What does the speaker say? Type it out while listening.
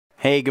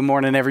Hey, good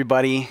morning,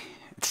 everybody.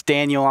 It's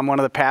Daniel. I'm one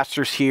of the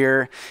pastors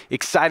here.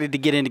 Excited to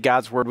get into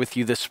God's Word with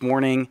you this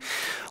morning.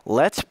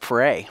 Let's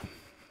pray.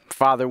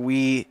 Father,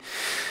 we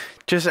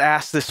just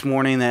ask this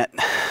morning that,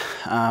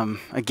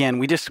 again,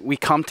 we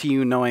come to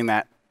you knowing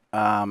that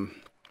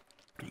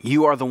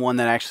you are the one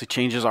that actually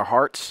changes our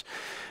hearts.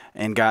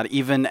 And God,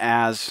 even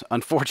as,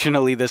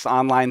 unfortunately, this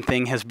online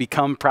thing has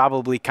become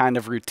probably kind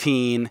of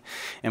routine,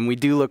 and we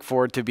do look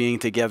forward to being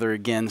together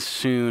again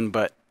soon,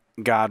 but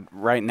God,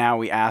 right now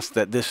we ask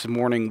that this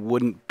morning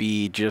wouldn't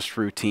be just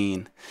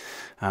routine,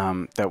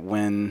 that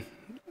when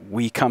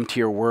we come to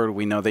your word,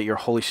 we know that your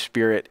Holy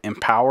Spirit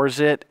empowers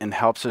it and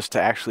helps us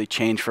to actually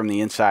change from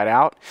the inside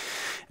out.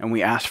 And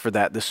we ask for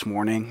that this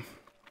morning.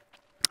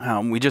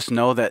 We just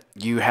know that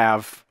you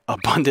have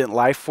abundant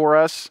life for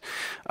us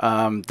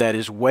that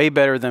is way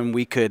better than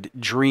we could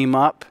dream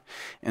up.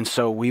 And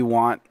so we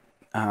want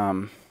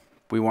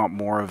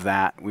more of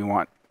that. We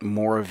want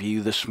more of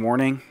you this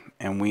morning.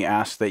 And we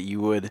ask that you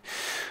would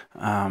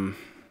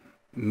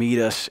meet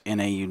us in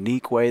a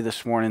unique way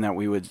this morning, that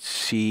we would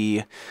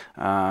see,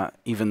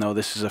 even though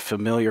this is a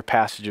familiar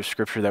passage of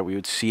Scripture, that we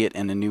would see it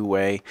in a new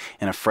way,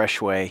 in a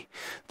fresh way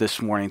this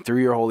morning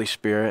through your Holy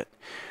Spirit.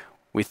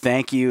 We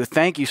thank you.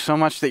 Thank you so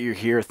much that you're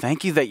here.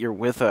 Thank you that you're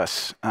with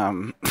us.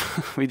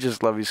 We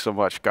just love you so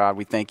much, God.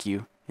 We thank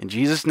you. In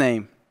Jesus'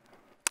 name,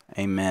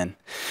 amen.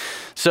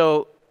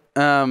 So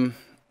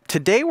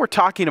today we're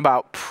talking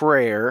about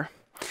prayer.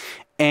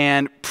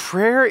 And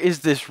prayer is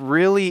this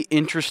really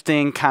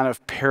interesting kind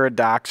of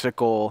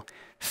paradoxical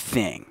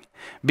thing,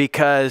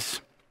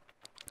 because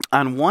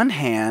on one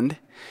hand,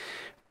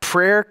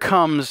 prayer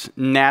comes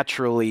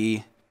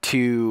naturally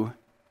to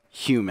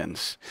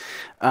humans.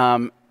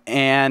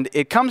 And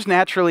it comes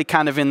naturally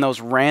kind of in those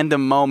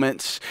random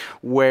moments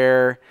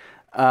where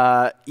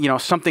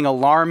something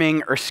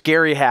alarming or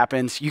scary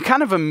happens, you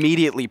kind of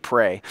immediately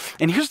pray.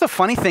 And here's the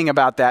funny thing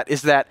about that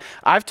is that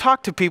I've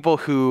talked to people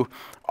who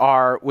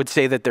would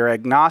say that they're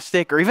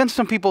agnostic, or even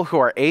some people who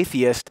are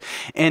atheist,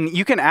 and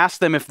you can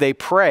ask them if they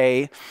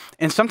pray,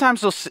 and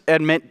sometimes they'll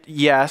admit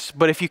yes,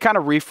 but if you kind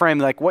of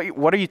reframe, like,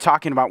 what are you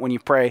talking about when you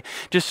pray?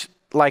 Just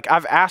like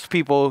I've asked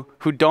people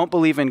who don't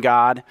believe in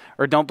God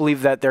or don't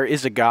believe that there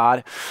is a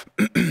God,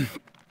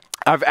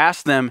 I've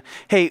asked them,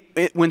 hey,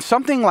 when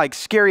something like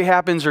scary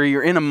happens, or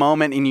you're in a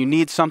moment and you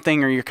need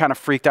something, or you're kind of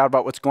freaked out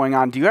about what's going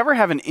on, do you ever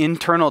have an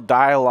internal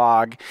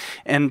dialogue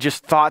and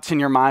just thoughts in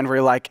your mind where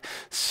you're like,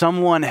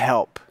 someone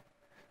help?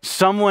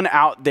 Someone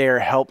out there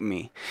help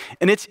me.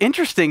 And it's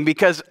interesting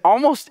because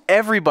almost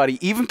everybody,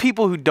 even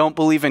people who don't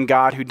believe in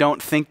God, who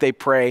don't think they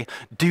pray,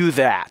 do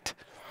that.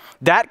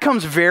 That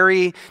comes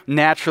very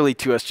naturally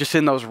to us, just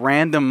in those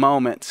random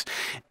moments.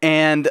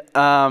 And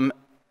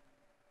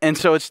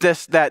so it's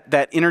just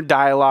that inner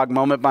dialogue,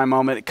 moment by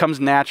moment. It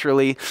comes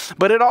naturally,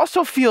 but it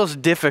also feels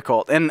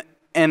difficult.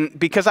 And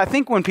because I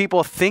think when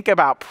people think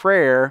about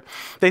prayer,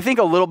 they think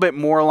a little bit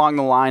more along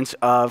the lines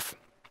of,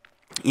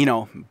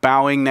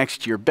 bowing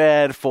next to your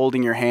bed,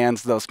 folding your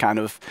hands, those kind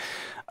of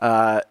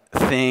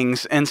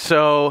things. And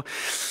so,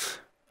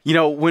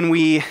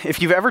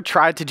 if you've ever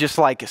tried to just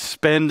like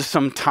spend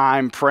some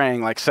time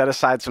praying, like set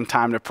aside some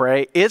time to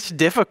pray, it's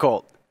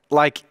difficult.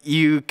 Like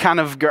you kind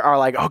of are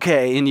like,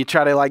 okay, and you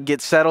try to like get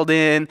settled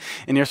in,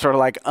 and you're sort of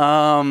like,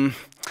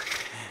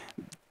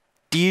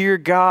 dear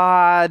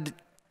God,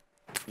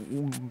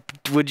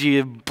 would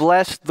you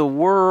bless the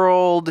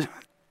world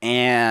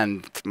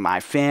and my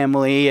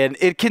family? And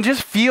it can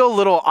just feel a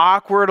little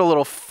awkward, a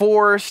little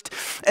forced.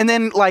 And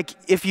then like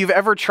if you've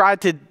ever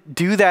tried to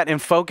do that and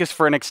focus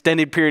for an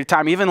extended period of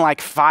time, even like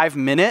 5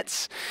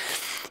 minutes,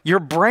 your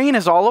brain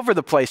is all over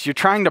the place. You're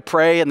trying to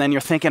pray, and then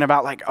you're thinking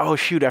about like, oh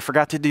shoot, I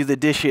forgot to do the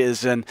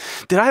dishes, and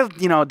did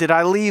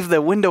I leave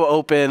the window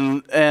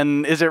open,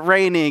 and is it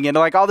raining, and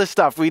like all this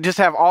stuff. We just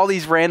have all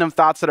these random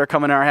thoughts that are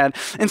coming in our head.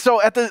 And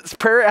so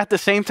prayer at the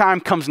same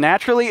time comes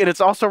naturally, and it's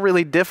also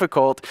really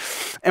difficult.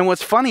 And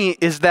what's funny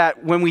is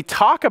that when we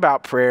talk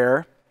about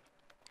prayer,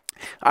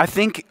 I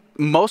think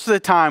most of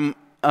the time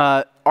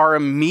our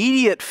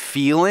immediate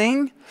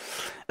feeling,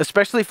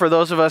 especially for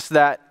those of us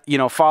that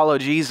follow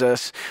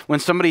Jesus, when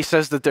somebody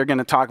says that they're going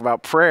to talk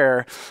about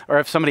prayer, or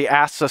if somebody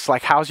asks us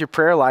like, how's your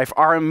prayer life?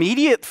 Our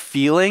immediate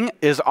feeling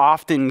is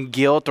often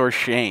guilt or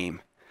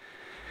shame.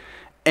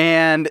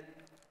 And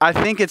I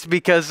think it's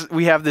because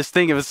we have this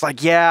thing of, it's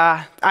like,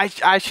 yeah,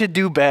 I should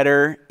do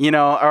better,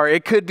 or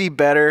it could be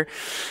better.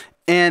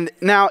 And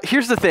now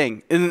here's the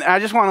thing, and I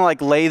just want to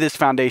like lay this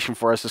foundation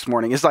for us this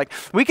morning. It's like,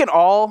 we can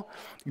all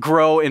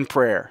grow in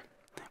prayer.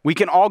 We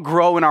can all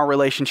grow in our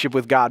relationship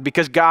with God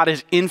because God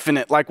is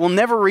infinite. Like, we'll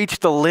never reach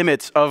the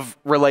limits of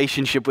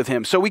relationship with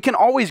him. So we can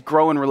always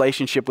grow in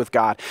relationship with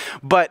God.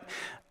 But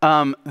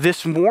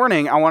this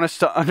morning, I want us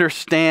to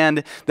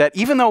understand that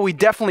even though we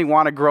definitely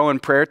want to grow in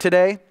prayer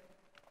today,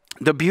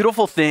 the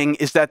beautiful thing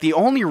is that the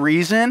only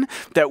reason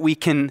that we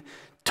can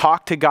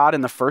talk to God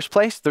in the first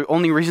place, the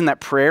only reason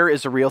that prayer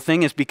is a real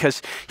thing, is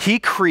because he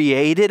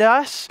created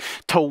us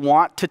to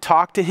want to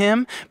talk to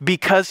him,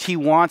 because he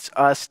wants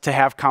us to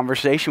have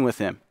conversation with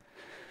him.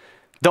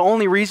 The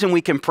only reason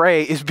we can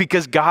pray is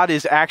because God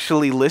is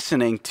actually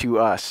listening to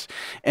us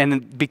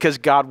and because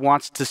God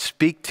wants to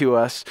speak to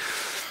us.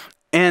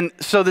 And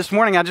so this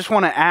morning, I just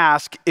want to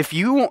ask,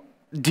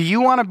 do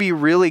you want to be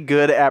really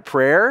good at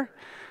prayer?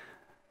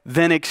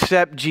 Then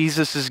accept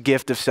Jesus'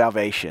 gift of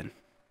salvation.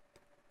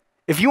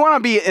 If you want to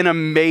be an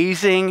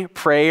amazing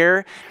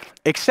prayer,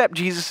 accept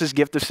Jesus'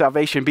 gift of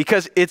salvation,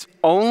 because it's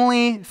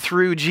only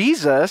through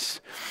Jesus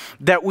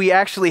that we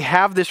actually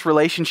have this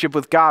relationship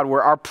with God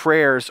where our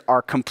prayers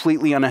are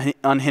completely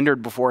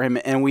unhindered before him,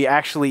 and we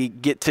actually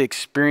get to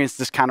experience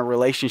this kind of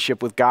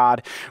relationship with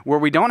God where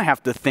we don't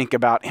have to think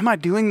about, am I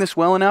doing this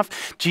well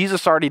enough?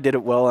 Jesus already did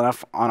it well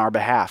enough on our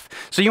behalf.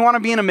 So you want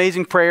to be an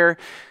amazing prayer,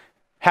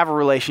 have a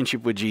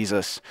relationship with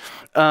Jesus.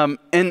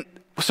 And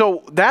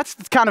so that's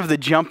kind of the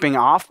jumping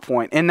off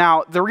point. And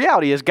now the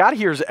reality is God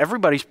hears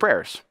everybody's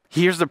prayers.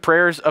 He hears the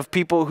prayers of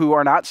people who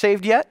are not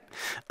saved yet.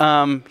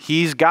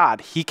 He's God.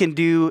 He can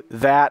do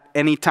that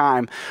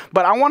anytime.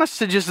 But I want us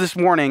to just this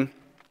morning,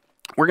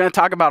 we're going to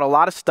talk about a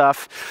lot of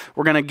stuff.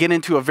 We're going to get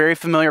into a very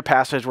familiar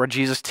passage where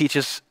Jesus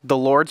teaches the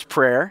Lord's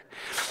Prayer.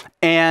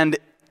 And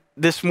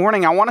this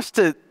morning, I want us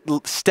to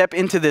step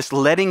into this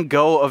letting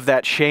go of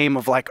that shame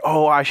of like,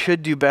 oh, I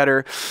should do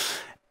better.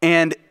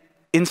 And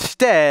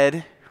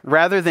instead,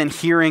 rather than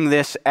hearing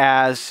this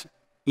as,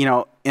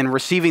 and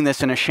receiving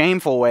this in a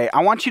shameful way,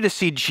 I want you to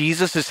see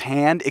Jesus'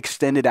 hand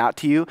extended out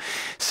to you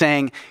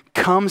saying,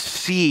 come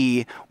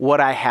see what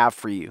I have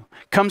for you.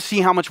 Come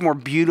see how much more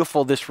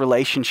beautiful this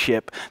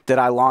relationship that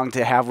I long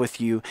to have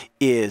with you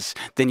is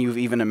than you've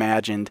even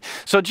imagined.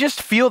 So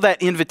just feel that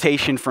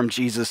invitation from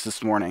Jesus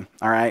this morning,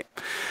 all right?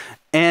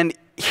 And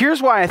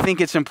here's why I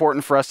think it's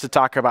important for us to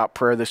talk about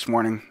prayer this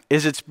morning,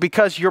 is it's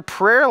because your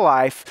prayer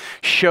life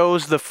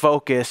shows the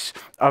focus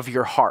of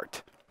your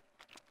heart.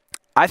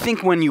 I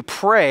think when you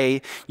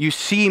pray, you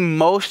see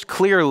most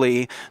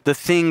clearly the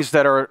things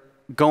that are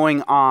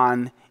going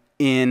on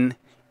in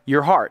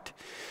your heart.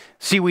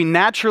 See, we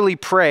naturally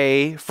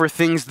pray for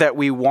things that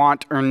we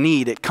want or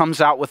need. It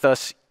comes out with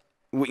us,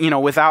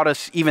 without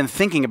us even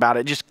thinking about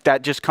it,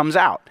 that just comes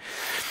out.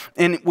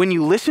 And when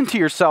you listen to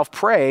yourself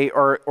pray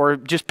or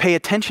just pay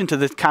attention to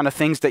the kind of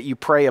things that you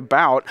pray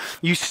about,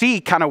 you see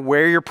kind of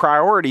where your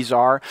priorities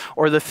are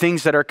or the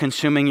things that are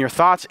consuming your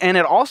thoughts. And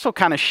it also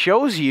kind of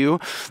shows you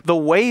the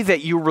way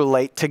that you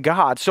relate to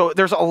God. So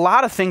there's a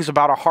lot of things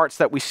about our hearts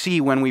that we see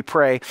when we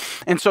pray.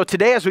 And so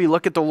today, as we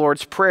look at the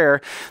Lord's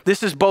Prayer,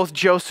 this is both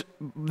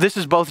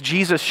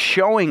Jesus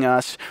showing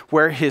us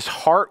where his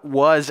heart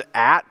was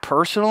at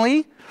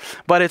personally,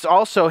 but it's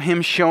also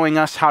him showing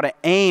us how to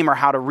aim or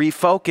how to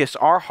refocus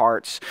our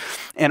hearts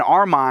and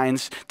our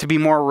minds to be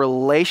more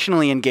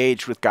relationally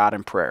engaged with God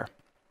in prayer.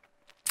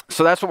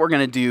 So that's what we're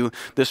going to do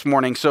this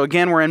morning. So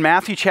again, we're in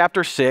Matthew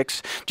chapter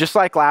 6. Just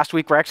like last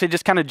week, we're actually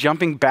just kind of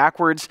jumping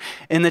backwards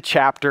in the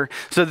chapter.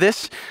 So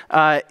this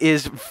we're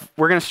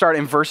going to start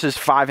in verses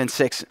 5 and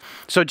 6.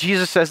 So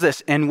Jesus says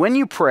this, and when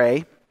you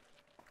pray,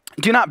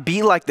 do not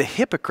be like the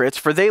hypocrites,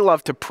 for they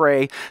love to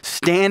pray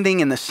standing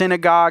in the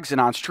synagogues and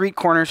on street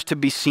corners to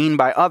be seen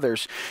by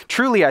others.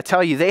 Truly, I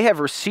tell you, they have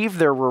received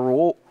their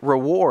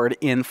reward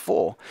in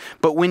full.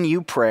 But when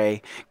you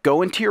pray,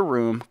 go into your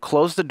room,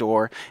 close the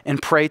door, and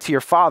pray to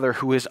your Father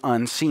who is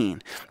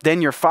unseen.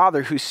 Then your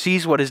Father who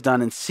sees what is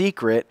done in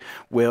secret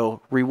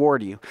will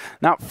reward you.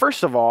 Now,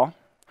 first of all,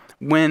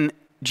 when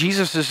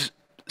Jesus is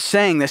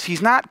saying this,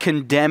 he's not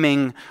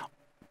condemning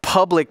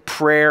public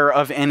prayer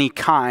of any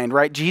kind,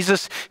 right?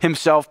 Jesus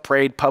himself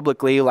prayed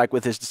publicly, like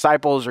with his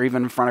disciples or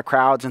even in front of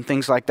crowds and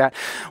things like that.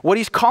 What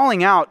he's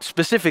calling out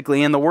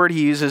specifically, and the word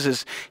he uses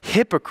is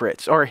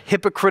hypocrites or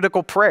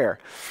hypocritical prayer.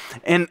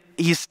 And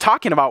he's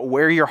talking about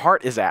where your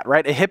heart is at,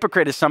 right? A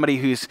hypocrite is somebody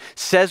who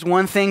says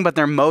one thing, but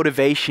their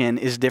motivation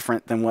is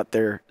different than what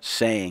they're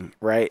saying,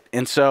 right?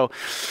 And so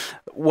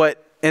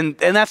And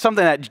that's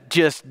something that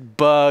just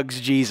bugs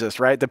Jesus,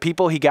 right? The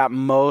people he got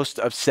most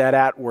upset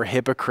at were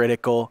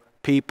hypocritical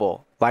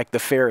people, like the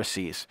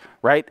Pharisees,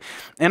 right?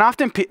 And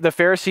often the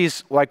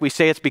Pharisees, like we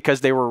say, it's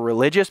because they were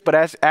religious, but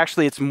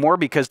actually it's more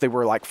because they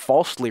were like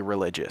falsely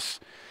religious.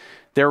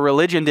 Their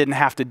religion didn't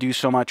have to do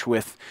so much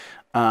with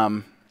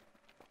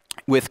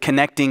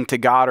connecting to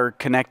God or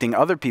connecting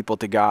other people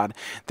to God.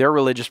 Their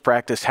religious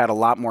practice had a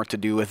lot more to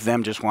do with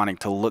them just wanting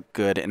to look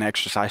good and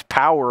exercise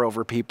power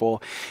over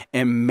people.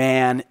 And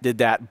man, did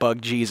that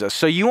bug Jesus.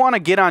 So you want to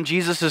get on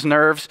Jesus's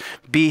nerves,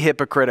 be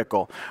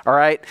hypocritical, all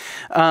right?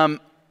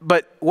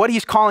 But what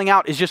he's calling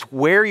out is just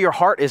where your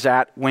heart is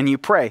at when you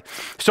pray.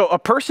 So a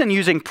person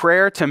using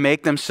prayer to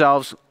make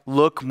themselves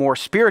look more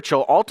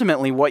spiritual,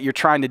 ultimately what you're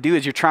trying to do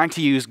is you're trying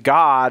to use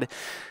God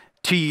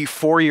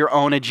for your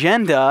own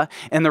agenda.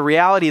 And the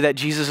reality that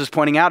Jesus is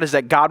pointing out is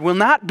that God will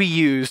not be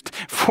used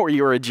for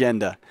your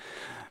agenda.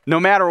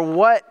 No matter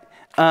what,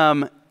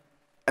 no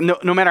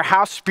matter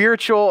how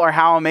spiritual or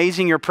how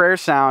amazing your prayers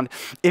sound,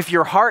 if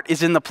your heart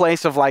is in the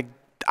place of like,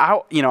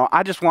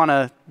 I just want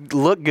to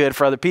look good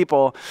for other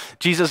people,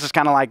 Jesus is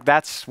kind of like,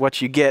 that's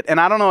what you get. And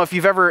I don't know if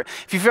you've ever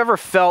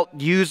felt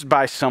used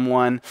by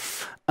someone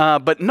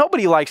but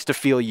nobody likes to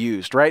feel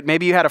used, right?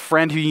 Maybe you had a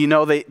friend who you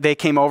know they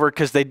came over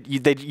because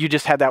you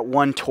just had that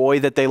one toy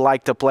that they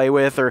like to play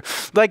with, or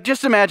like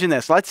just imagine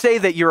this. Let's say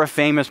that you're a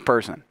famous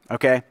person,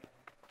 okay?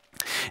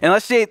 And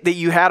let's say that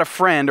you had a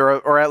friend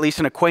or at least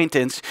an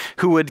acquaintance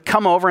who would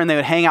come over and they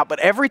would hang out, but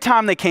every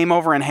time they came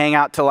over and hang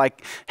out to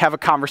like have a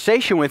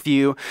conversation with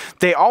you,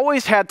 they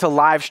always had to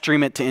live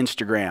stream it to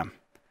Instagram.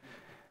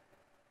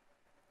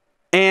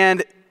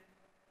 And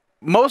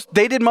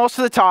they did most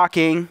of the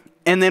talking,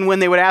 and then when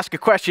they would ask a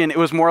question, it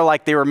was more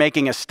like they were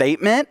making a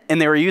statement,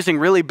 and they were using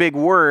really big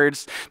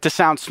words to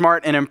sound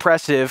smart and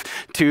impressive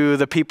to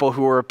the people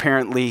who were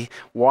apparently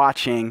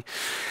watching.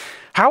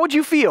 How would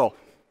you feel?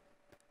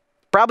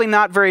 Probably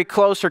not very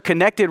close or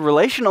connected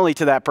relationally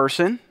to that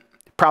person.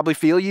 Probably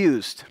feel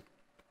used.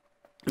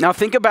 Now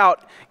think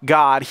about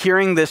God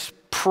hearing this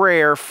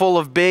prayer full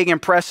of big,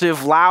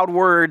 impressive, loud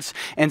words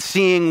and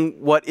seeing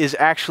what is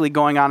actually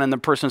going on in the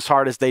person's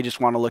heart as they just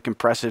want to look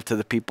impressive to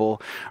the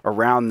people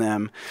around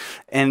them.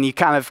 And you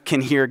kind of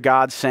can hear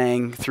God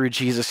saying through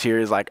Jesus here,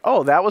 he's like,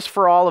 oh, that was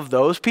for all of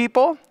those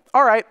people?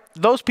 All right,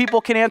 those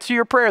people can answer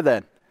your prayer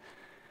then.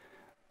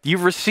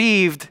 You've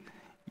received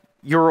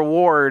your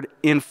reward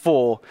in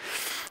full.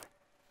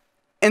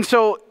 And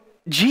so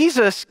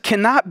Jesus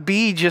cannot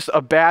be just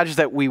a badge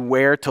that we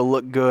wear to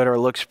look good or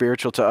look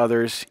spiritual to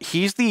others.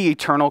 He's the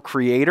eternal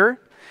creator.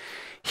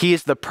 He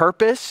is the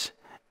purpose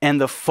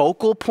and the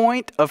focal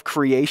point of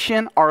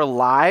creation. Our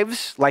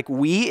lives, like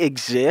we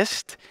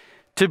exist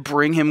to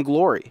bring him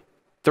glory.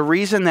 The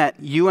reason that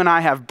you and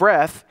I have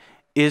breath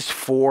is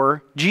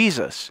for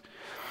Jesus.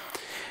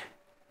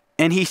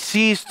 And he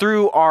sees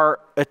through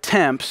our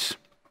attempts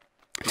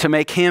to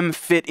make him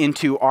fit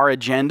into our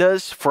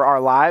agendas for our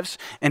lives,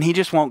 and he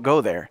just won't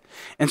go there.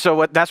 And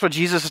so that's what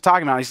Jesus is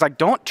talking about. He's like,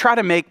 don't try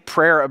to make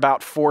prayer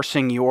about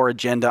forcing your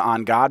agenda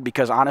on God,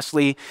 because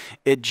honestly,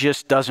 it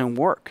just doesn't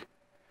work.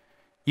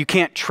 You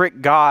can't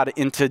trick God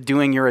into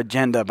doing your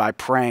agenda by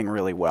praying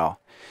really well.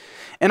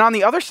 And on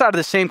the other side of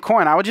the same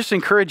coin, I would just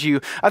encourage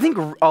you, I think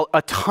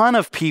a ton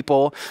of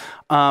people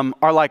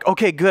are like,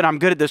 okay, good, I'm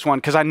good at this one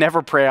because I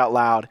never pray out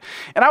loud.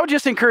 And I would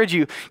just encourage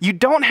you, you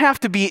don't have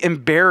to be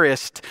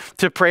embarrassed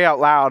to pray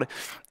out loud,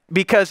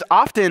 because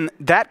often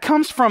that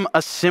comes from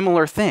a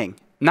similar thing.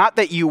 Not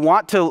that you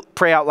want to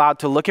pray out loud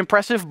to look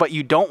impressive, but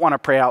you don't want to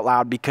pray out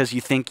loud because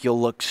you think you'll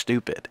look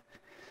stupid.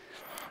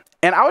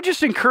 And I would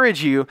just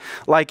encourage you,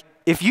 like,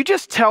 if you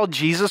just tell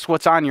Jesus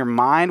what's on your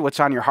mind, what's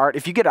on your heart,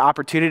 if you get an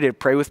opportunity to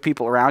pray with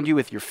people around you,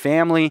 with your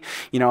family,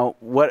 you know,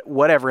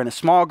 whatever, in a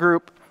small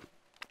group,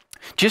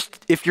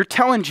 just if you're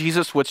telling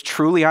Jesus what's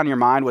truly on your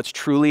mind, what's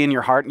truly in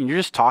your heart, and you're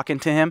just talking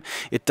to him,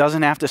 it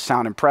doesn't have to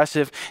sound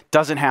impressive,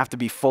 doesn't have to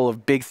be full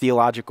of big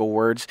theological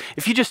words.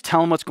 If you just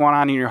tell him what's going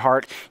on in your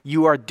heart,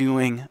 you are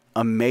doing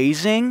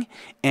amazing,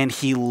 and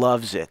he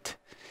loves it.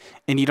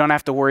 And you don't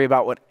have to worry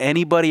about what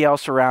anybody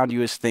else around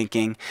you is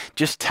thinking.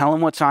 Just tell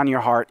him what's on your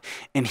heart,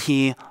 and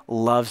he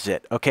loves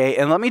it, okay?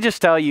 And let me just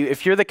tell you,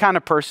 if you're the kind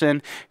of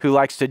person who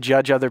likes to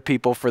judge other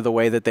people for the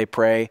way that they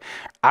pray,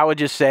 I would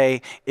just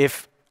say,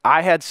 if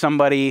I had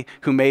somebody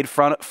who made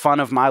fun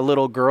of my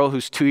little girl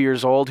who's 2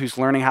 years old, who's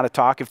learning how to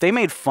talk, if they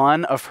made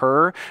fun of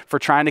her for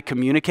trying to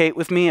communicate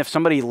with me, if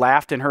somebody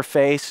laughed in her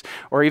face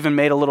or even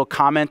made a little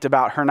comment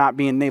about her not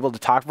being able to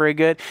talk very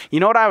good, you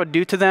know what I would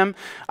do to them?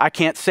 I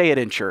can't say it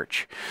in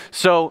church.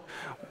 So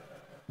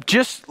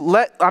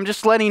I'm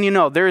just letting you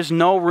know, there is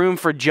no room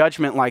for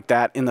judgment like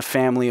that in the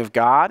family of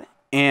God.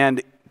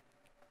 And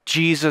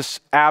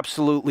Jesus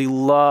absolutely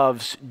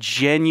loves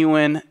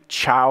genuine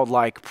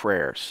childlike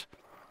prayers.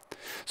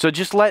 So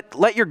just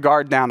let your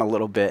guard down a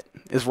little bit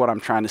is what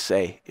I'm trying to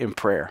say in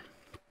prayer.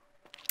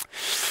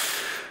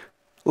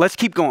 Let's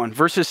keep going.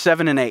 Verses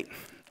 7 and 8.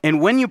 And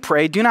when you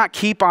pray, do not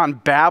keep on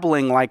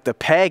babbling like the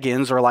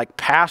pagans or like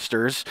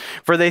pastors,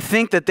 for they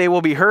think that they will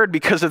be heard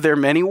because of their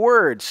many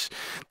words.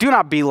 Do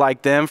not be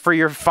like them, for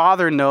your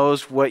Father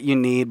knows what you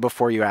need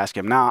before you ask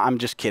him. Now, I'm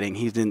just kidding.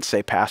 He didn't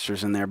say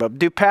pastors in there, but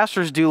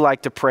pastors do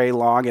like to pray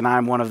long, and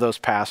I'm one of those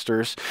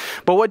pastors.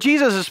 But what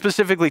Jesus is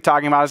specifically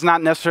talking about is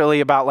not necessarily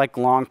about like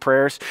long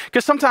prayers,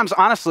 because sometimes,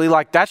 honestly,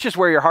 like that's just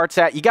where your heart's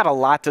at. You got a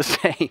lot to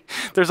say.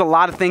 There's a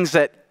lot of things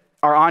that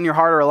are on your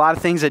heart, or a lot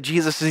of things that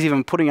Jesus is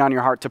even putting on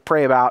your heart to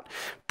pray about.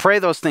 Pray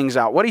those things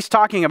out. What he's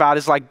talking about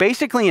is like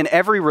basically in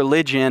every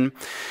religion,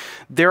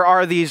 there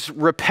are these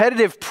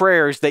repetitive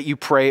prayers that you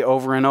pray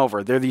over and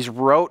over. They're these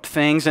rote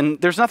things, and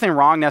there's nothing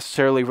wrong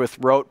necessarily with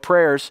rote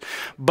prayers,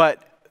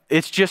 but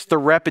it's just the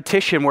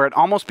repetition where it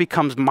almost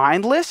becomes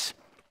mindless.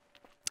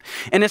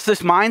 And it's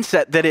this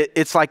mindset that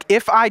it's like,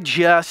 if I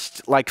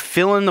just like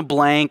fill in the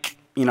blank,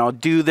 you know,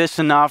 do this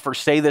enough or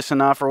say this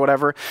enough or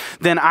whatever,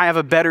 then I have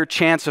a better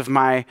chance of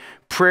my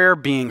prayer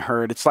being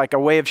heard. It's like a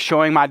way of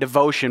showing my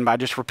devotion by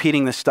just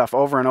repeating this stuff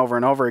over and over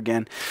and over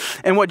again.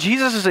 And what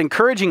Jesus is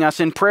encouraging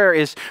us in prayer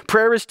is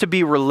to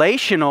be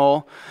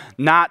relational,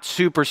 not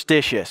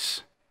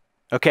superstitious.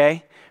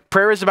 Okay?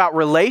 Prayer is about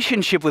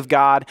relationship with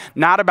God,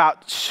 not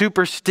about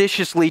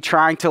superstitiously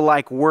trying to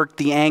like work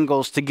the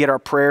angles to get our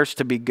prayers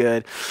to be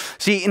good.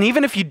 See, and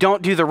even if you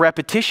don't do the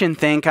repetition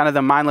thing, kind of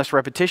the mindless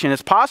repetition,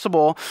 it's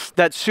possible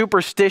that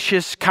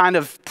superstitious kind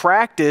of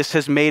practice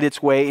has made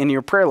its way into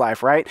your prayer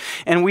life, right?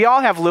 And we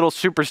all have little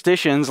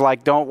superstitions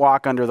like don't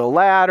walk under the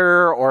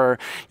ladder, or,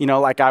 you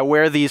know, like I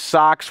wear these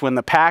socks when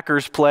the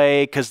Packers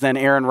play because then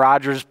Aaron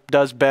Rodgers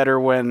does better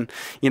when,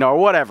 you know, or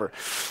whatever.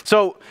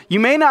 So you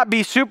may not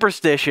be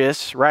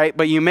superstitious, right?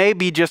 But you may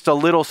be just a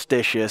little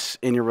stitious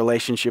in your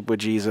relationship with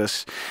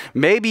Jesus.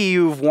 Maybe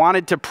you've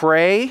wanted to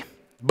pray,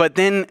 but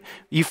then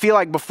you feel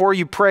like before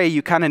you pray,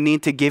 you kind of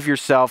need to give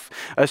yourself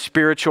a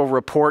spiritual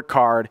report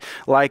card.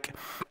 Like,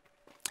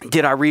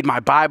 did I read my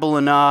Bible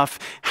enough?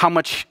 How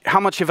much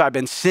have I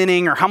been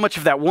sinning? Or how much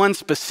of that one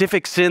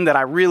specific sin that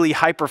I really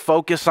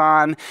hyper-focus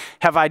on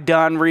have I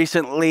done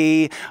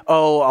recently?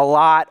 Oh, a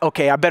lot.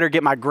 Okay, I better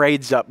get my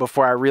grades up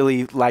before I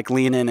really like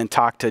lean in and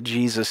talk to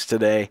Jesus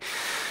today.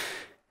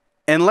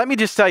 And let me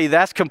just tell you,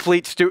 that's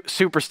complete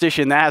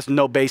superstition. That has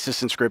no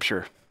basis in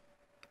Scripture.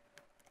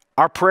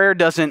 Our prayer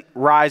doesn't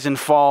rise and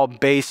fall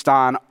based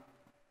on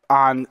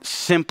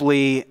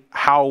simply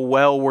how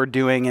well we're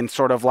doing and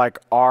sort of like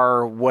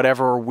our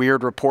whatever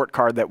weird report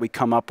card that we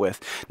come up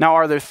with. Now,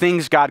 are there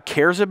things God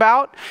cares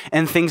about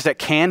and things that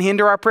can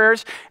hinder our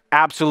prayers?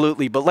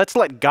 Absolutely. But let's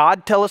let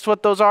God tell us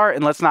what those are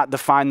and let's not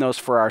define those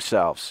for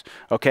ourselves.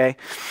 Okay?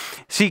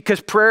 See, because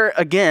prayer,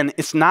 again,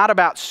 it's not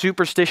about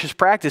superstitious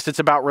practice. It's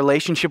about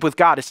relationship with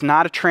God. It's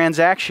not a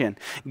transaction.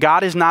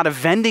 God is not a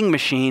vending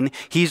machine.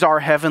 He's our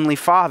heavenly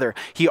Father.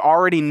 He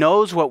already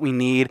knows what we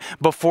need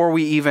before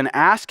we even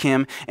ask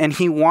him, and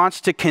he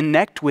wants to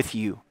connect with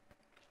you.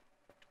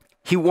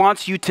 He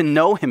wants you to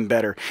know him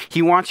better.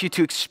 He wants you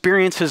to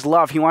experience his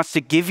love. He wants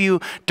to give you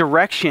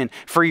direction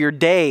for your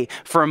day,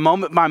 for a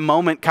moment by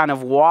moment kind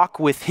of walk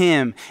with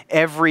him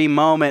every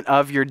moment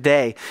of your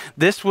day.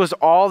 This was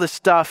all the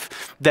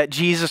stuff that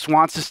Jesus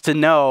wants us to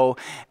know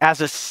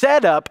as a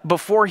setup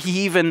before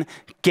he even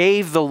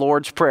gave the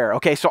Lord's Prayer.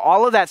 Okay, so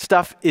all of that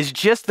stuff is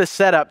just the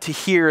setup to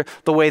hear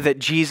the way that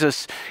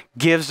Jesus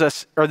gives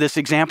us, or this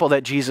example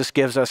that Jesus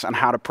gives us on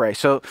how to pray.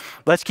 So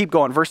let's keep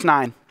going. Verse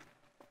 9.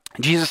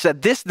 Jesus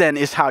said, "This then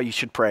is how you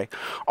should pray.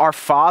 Our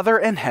Father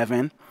in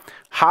heaven,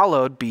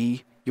 hallowed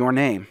be your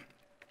name."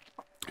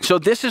 So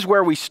this is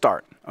where we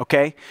start,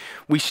 okay?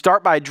 We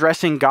start by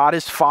addressing God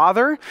as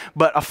Father,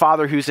 but a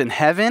Father who's in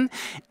heaven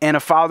and a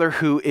Father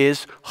who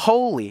is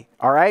holy,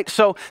 all right?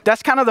 So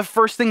that's kind of the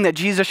first thing that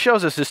Jesus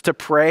shows us, is to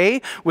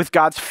pray with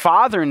God's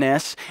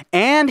fatherness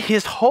and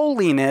his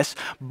holiness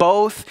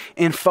both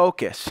in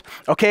focus,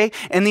 okay?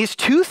 And these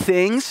two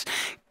things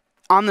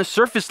on the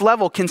surface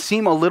level can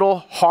seem a little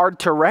hard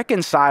to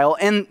reconcile,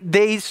 and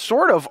they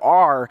sort of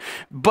are,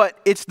 but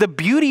it's the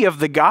beauty of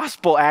the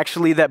gospel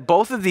actually that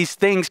both of these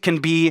things can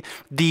be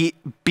the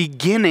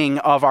beginning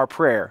of our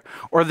prayer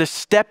or the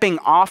stepping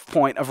off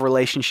point of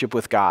relationship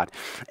with God.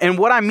 And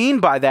what I mean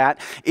by that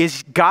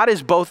is God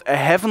is both a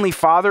heavenly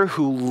Father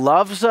who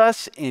loves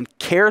us and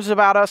cares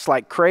about us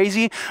like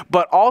crazy,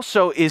 but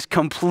also is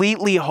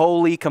completely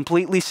holy,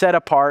 completely set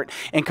apart,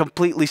 and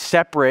completely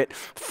separate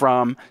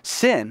from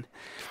sin.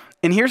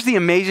 And here's the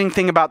amazing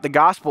thing about the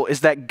gospel is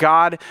that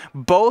God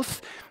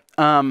both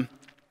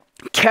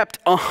kept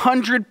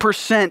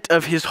 100%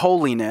 of his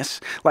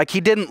holiness, like he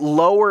didn't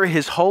lower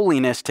his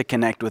holiness to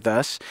connect with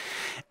us,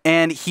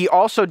 and he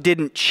also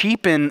didn't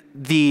cheapen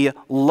the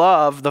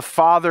love, the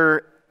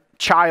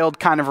father-child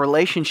kind of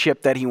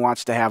relationship that he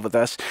wants to have with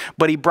us,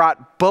 but he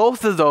brought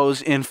both of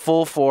those in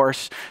full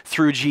force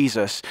through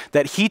Jesus,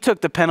 that he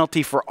took the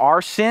penalty for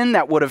our sin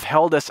that would have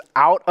held us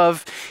out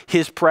of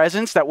his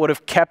presence, that would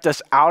have kept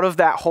us out of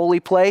that holy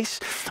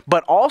place,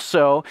 but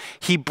also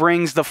he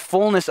brings the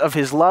fullness of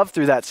his love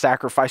through that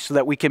sacrifice so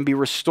that we can be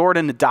restored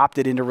and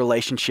adopted into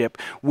relationship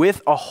with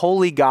a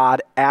holy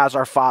God as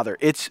our Father.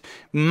 It's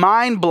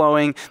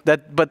mind-blowing,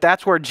 but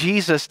that's where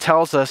Jesus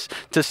tells us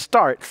to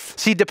start.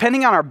 See,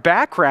 depending on our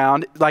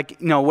background, like,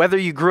 you know, whether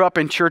you grew up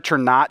in church or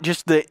not,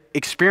 just the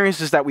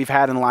experiences that we've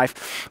had in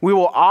life, we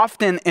will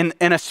often, and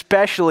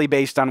especially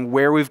based on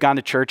where we've gone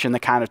to church and the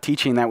kind of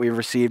teaching that we've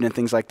received and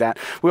things like that,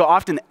 we'll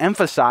often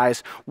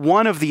emphasize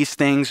one of these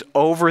things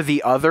over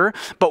the other,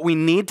 but we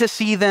need to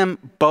see them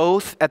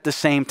both at the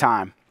same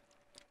time.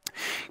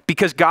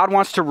 Because God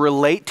wants to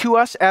relate to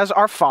us as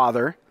our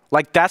Father.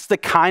 Like, that's the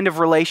kind of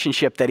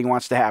relationship that he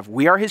wants to have.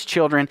 We are his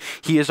children.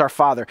 He is our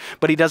Father.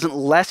 But he doesn't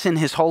lessen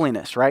his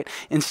holiness, right?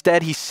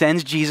 Instead, he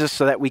sends Jesus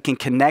so that we can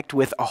connect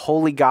with a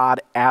holy God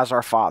as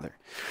our Father.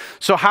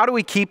 So how do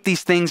we keep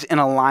these things in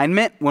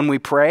alignment when we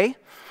pray?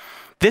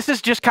 This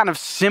is just kind of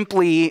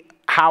simply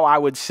how I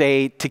would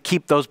say to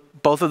keep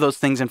both of those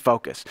things in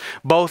focus.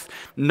 Both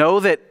know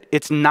that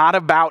it's not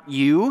about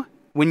you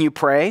when you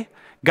pray.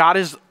 God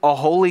is a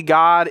holy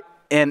God.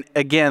 And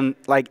again,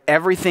 like,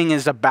 everything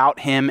is about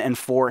him and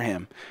for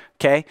him,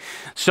 okay?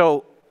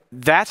 So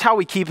that's how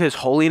we keep his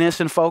holiness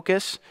in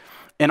focus.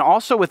 And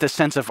also with a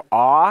sense of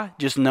awe,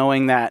 just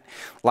knowing that,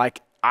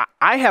 like,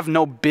 I have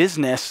no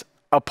business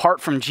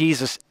apart from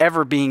Jesus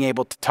ever being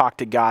able to talk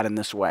to God in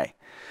this way.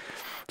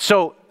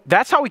 So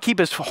that's how we keep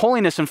his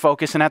holiness in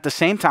focus and at the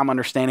same time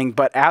understanding,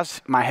 but as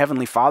my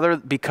heavenly Father,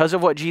 because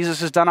of what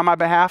Jesus has done on my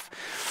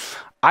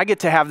behalf, I get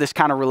to have this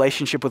kind of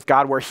relationship with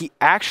God where he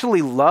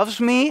actually loves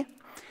me.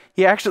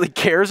 He actually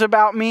cares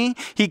about me.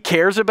 He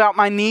cares about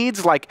my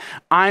needs. Like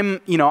I'm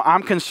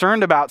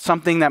concerned about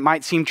something that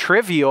might seem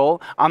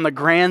trivial on the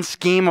grand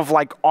scheme of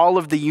like all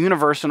of the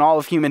universe and all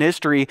of human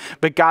history,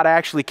 but God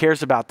actually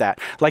cares about that.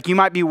 Like you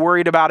might be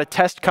worried about a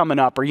test coming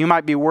up, or you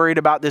might be worried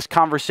about this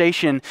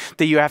conversation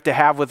that you have to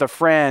have with a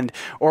friend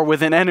or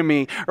with an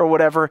enemy or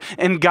whatever.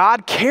 And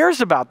God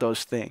cares about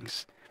those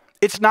things.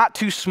 It's not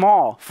too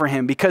small for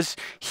him because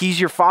he's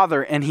your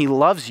Father and he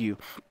loves you.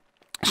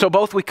 So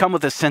both we come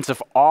with a sense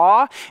of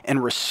awe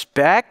and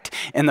respect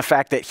and the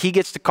fact that he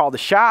gets to call the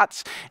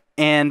shots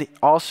and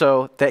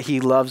also that he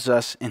loves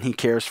us and he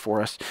cares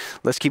for us.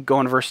 Let's keep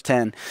going to verse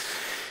 10.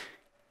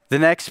 The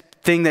next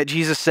thing that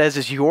Jesus says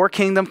is, your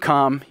kingdom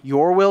come,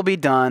 your will be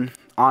done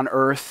on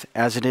earth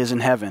as it is in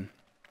heaven.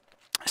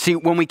 See,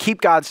 when we keep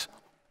God's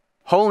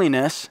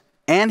holiness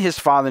and his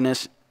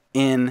fatherness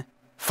in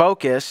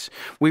focus,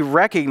 we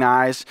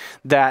recognize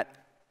that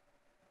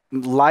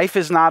life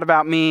is not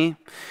about me.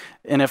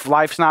 And if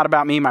life's not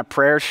about me, my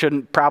prayers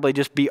shouldn't probably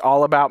just be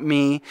all about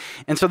me.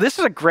 And so this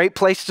is a great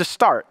place to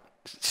start.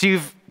 So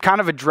you've kind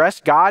of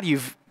addressed God.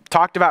 You've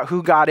talked about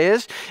who God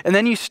is. And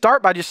then you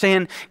start by just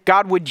saying,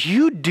 God, would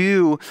you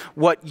do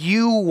what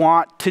you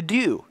want to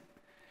do?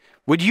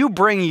 Would you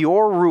bring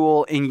your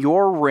rule and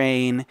your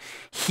reign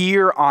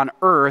here on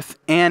earth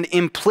and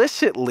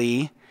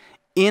implicitly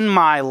in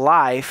my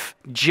life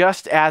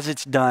just as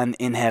it's done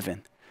in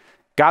heaven?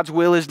 God's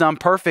will is done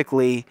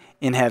perfectly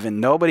in heaven.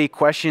 Nobody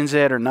questions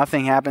it or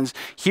nothing happens.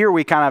 Here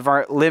we kind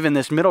of live in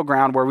this middle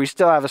ground where we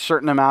still have a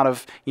certain amount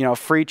of,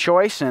 free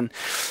choice, and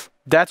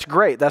that's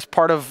great. That's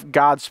part of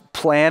God's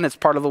plan. It's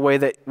part of the way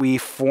that we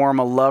form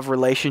a love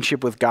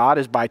relationship with God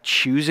is by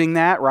choosing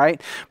that,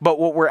 right? But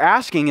what we're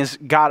asking is,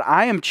 God,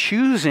 I am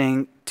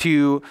choosing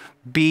to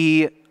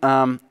be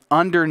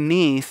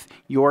underneath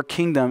your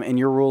kingdom and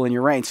your rule and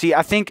your reign. See,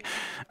 I think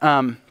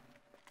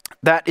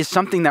that is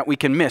something that we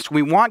can miss.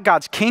 We want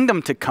God's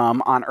kingdom to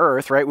come on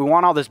earth, right? We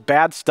want all this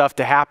bad stuff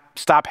to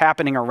stop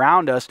happening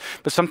around us,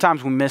 but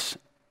sometimes we miss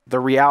the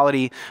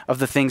reality of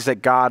the things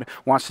that God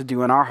wants to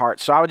do in our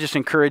hearts. So I would just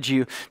encourage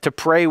you to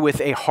pray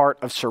with a heart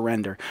of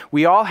surrender.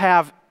 We all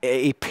have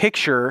a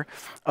picture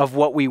of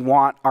what we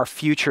want our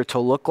future to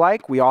look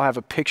like. We all have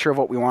a picture of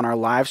what we want our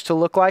lives to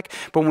look like.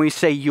 But when we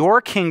say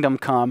your kingdom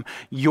come,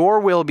 your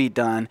will be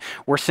done,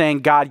 we're saying,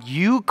 God,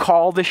 you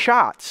call the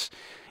shots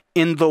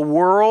in the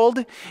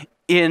world,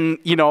 in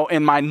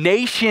my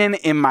nation,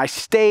 in my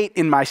state,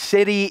 in my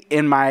city,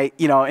 in my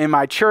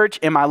church,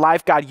 in my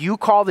life. God, you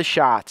call the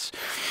shots.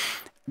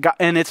 God,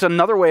 and it's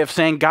another way of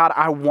saying, God,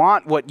 I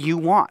want what you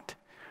want.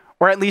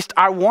 Or at least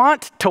I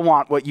want to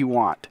want what you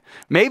want.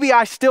 Maybe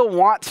I still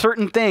want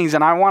certain things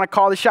and I want to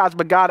call the shots,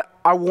 but God,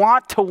 I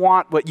want to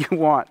want what you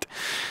want.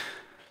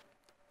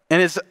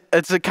 And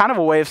it's a kind of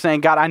a way of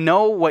saying, God, I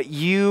know what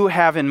you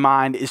have in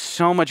mind is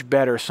so much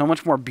better, so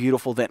much more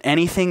beautiful than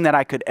anything that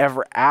I could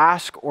ever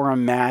ask or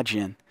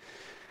imagine.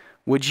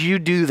 Would you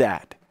do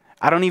that?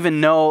 I don't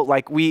even know,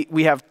 like we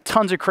have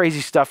tons of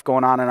crazy stuff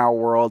going on in our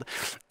world,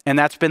 and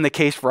that's been the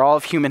case for all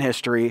of human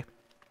history.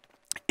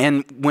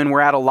 And when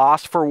we're at a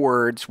loss for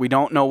words, we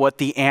don't know what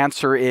the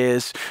answer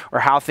is or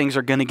how things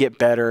are going to get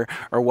better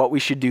or what we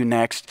should do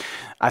next.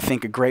 I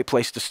think a great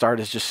place to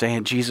start is just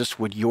saying, Jesus,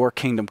 would your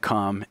kingdom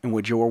come and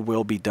would your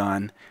will be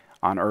done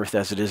on earth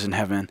as it is in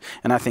heaven?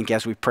 And I think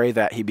as we pray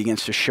that, he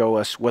begins to show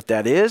us what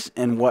that is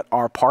and what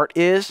our part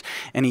is,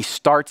 and he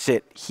starts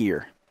it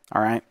here,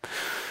 all right?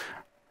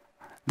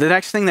 The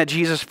next thing that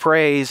Jesus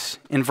prays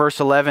in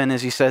verse 11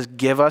 is he says,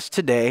 give us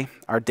today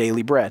our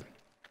daily bread.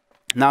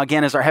 Now,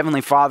 again, as our Heavenly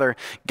Father,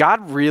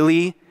 God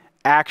really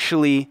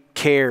actually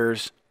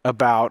cares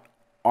about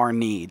our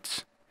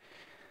needs.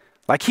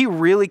 Like, he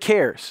really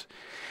cares.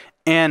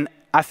 And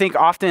I think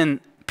often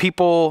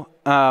people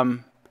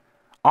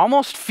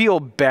almost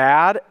feel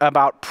bad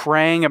about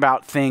praying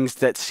about things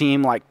that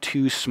seem like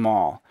too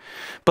small.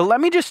 But let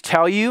me just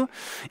tell you,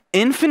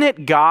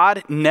 infinite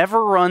God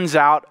never runs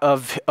out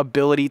of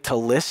ability to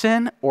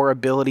listen or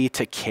ability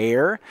to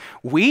care.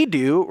 We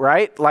do,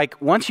 right?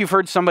 Like once you've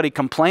heard somebody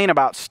complain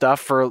about stuff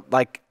for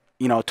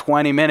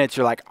 20 minutes,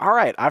 you're like, all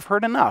right, I've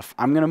heard enough.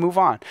 I'm going to move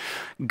on.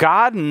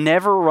 God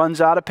never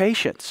runs out of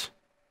patience.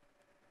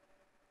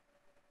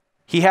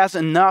 He has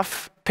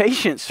enough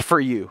patience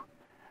for you,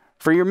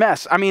 for your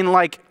mess. I mean,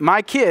 like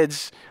my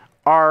kids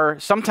are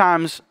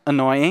sometimes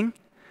annoying,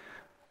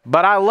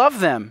 but I love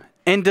them.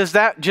 And does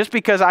that, just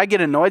because I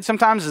get annoyed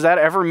sometimes, does that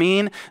ever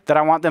mean that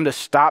I want them to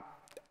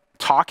stop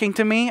talking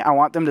to me? I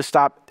want them to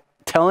stop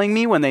telling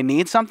me when they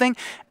need something?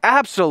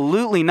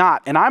 Absolutely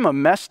not. And I'm a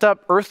messed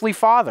up earthly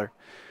father.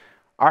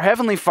 Our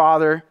Heavenly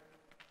Father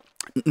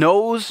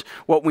knows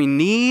what we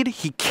need.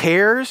 He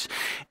cares.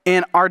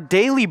 And our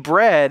daily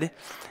bread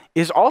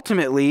is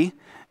ultimately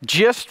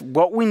just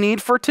what we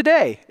need for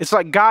today. It's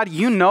like, God,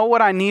 you know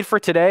what I need for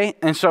today.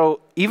 And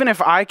so even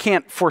if I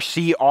can't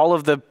foresee all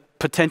of the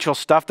potential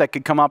stuff that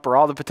could come up or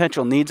all the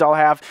potential needs I'll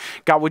have.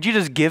 God, would you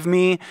just give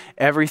me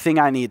everything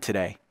I need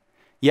today?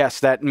 Yes,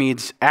 that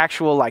means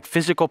actual like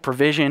physical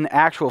provision,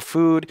 actual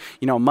food,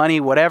 money,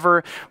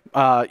 whatever,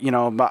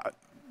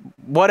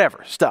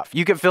 whatever stuff.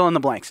 You can fill in the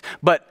blanks.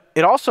 But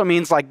it also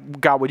means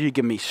like, God, would you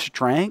give me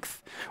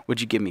strength?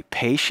 Would you give me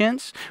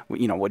patience?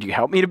 Would you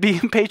help me to be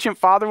a patient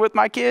father with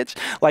my kids?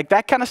 Like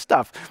that kind of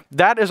stuff.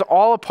 That is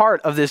all a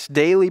part of this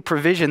daily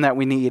provision that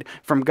we need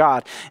from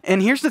God.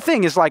 And here's the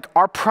thing is like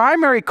our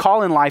primary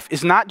call in life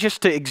is not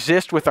just to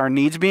exist with our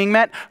needs being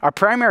met. Our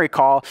primary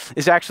call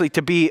is actually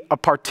to be a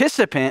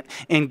participant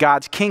in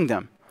God's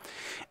kingdom.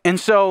 And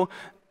so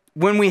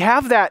when we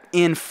have that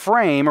in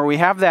frame, or we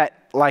have that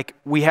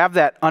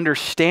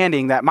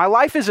understanding that my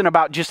life isn't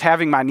about just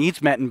having my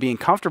needs met and being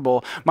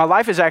comfortable. My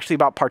life is actually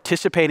about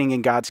participating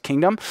in God's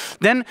kingdom.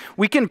 Then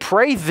we can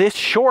pray this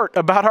short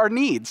about our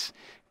needs.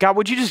 God,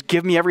 would you just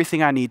give me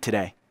everything I need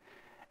today?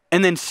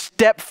 And then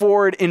step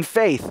forward in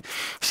faith.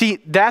 See,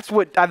 that's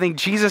what I think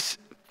Jesus,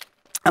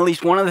 at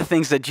least one of the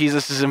things that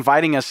Jesus is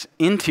inviting us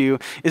into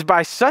is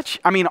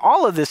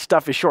all of this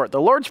stuff is short. The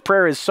Lord's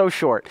Prayer is so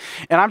short.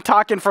 And I'm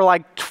talking for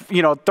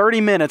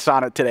 30 minutes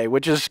on it today,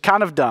 which is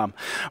kind of dumb.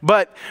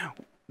 But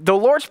the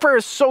Lord's Prayer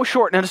is so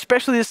short, and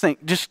especially this thing,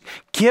 just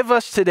give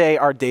us today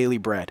our daily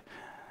bread.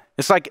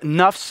 It's like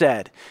enough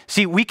said.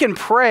 See, we can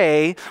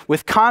pray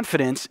with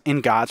confidence in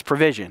God's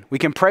provision. We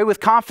can pray with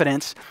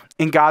confidence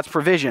in God's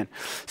provision.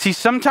 See,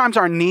 sometimes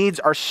our needs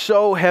are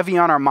so heavy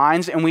on our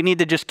minds and we need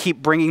to just keep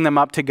bringing them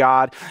up to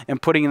God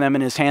and putting them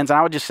in his hands. And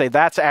I would just say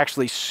that's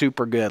actually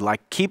super good.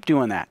 Like keep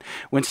doing that.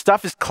 When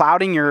stuff is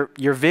clouding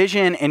your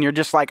vision and you're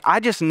just like,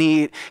 I just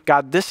need,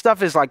 God, this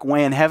stuff is like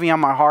weighing heavy on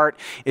my heart.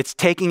 It's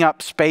taking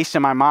up space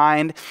in my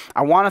mind.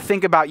 I want to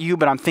think about you,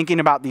 but I'm thinking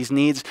about these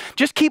needs.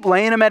 Just keep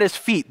laying them at his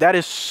feet. That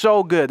is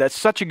so good. That's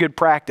such a good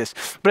practice.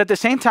 But at the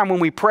same time, when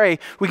we pray,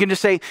 we can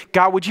just say,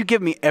 God, would you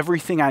give me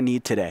everything I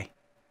need today?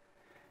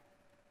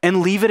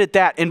 And leave it at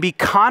that and be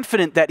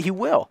confident that he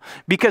will.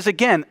 Because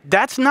again,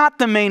 that's not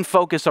the main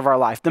focus of our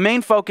life. The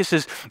main focus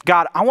is,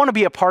 God, I want to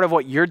be a part of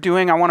what you're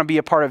doing. I want to be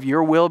a part of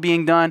your will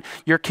being done,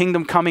 your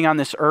kingdom coming on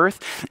this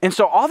earth. And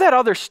so all that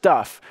other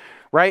stuff,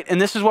 right? And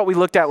this is what we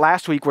looked at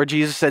last week where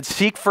Jesus said,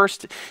 seek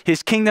first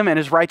his kingdom and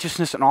his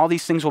righteousness and all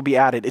these things will be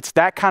added. It's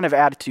that kind of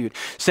attitude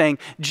saying,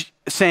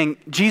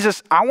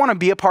 Jesus, I want to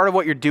be a part of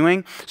what you're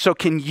doing. So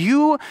can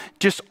you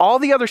just all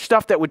the other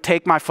stuff that would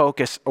take my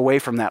focus away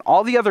from that,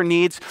 all the other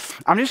needs,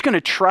 I'm just going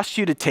to trust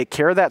you to take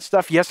care of that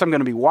stuff. Yes, I'm going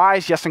to be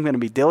wise. Yes, I'm going to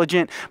be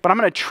diligent, but I'm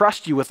going to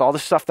trust you with all the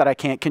stuff that I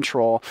can't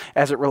control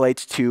as it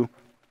relates to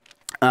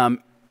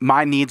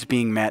my needs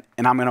being met.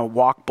 And I'm going to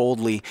walk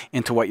boldly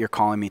into what you're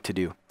calling me to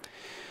do.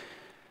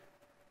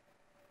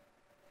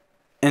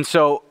 And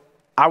so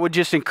I would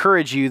just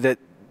encourage you that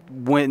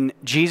when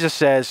Jesus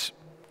says,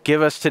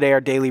 give us today our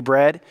daily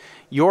bread,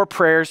 your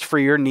prayers for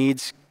your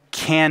needs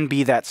can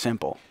be that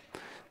simple.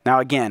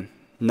 Now, again,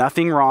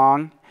 nothing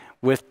wrong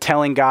with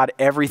telling God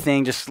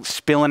everything, just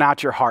spilling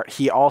out your heart.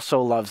 He also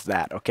loves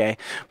that, okay?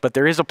 But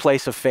there is a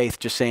place of faith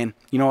just saying,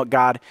 you know what,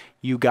 God,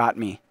 you got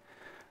me.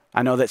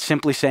 I know that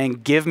simply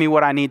saying, give me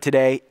what I need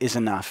today is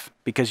enough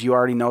because you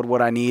already know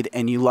what I need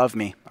and you love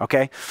me,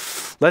 okay?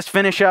 Let's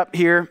finish up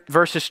here,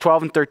 verses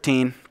 12 and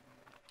 13.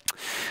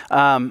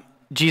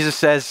 Jesus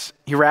says,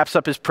 he wraps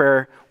up his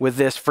prayer with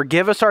this,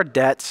 forgive us our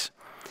debts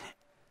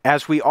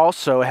as we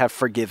also have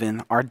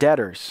forgiven our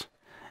debtors.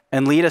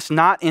 And lead us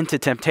not into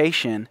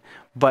temptation,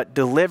 but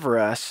deliver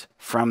us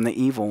from the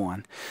evil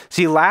one.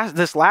 See,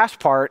 this last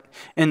part,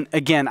 and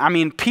again,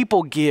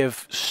 people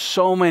give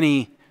so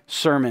many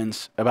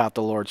sermons about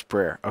the Lord's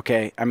Prayer,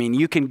 okay?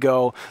 You can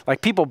go,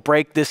 people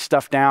break this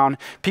stuff down.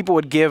 People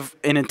would give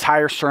an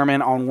entire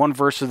sermon on one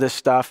verse of this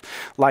stuff.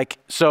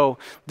 So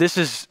this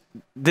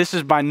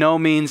is by no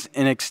means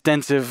an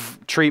extensive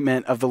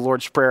treatment of the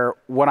Lord's Prayer.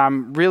 What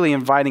I'm really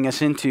inviting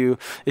us into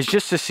is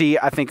just to see,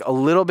 I think, a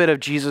little bit of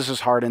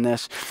Jesus's heart in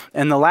this.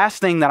 And the last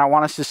thing that I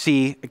want us to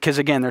see, because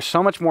again, there's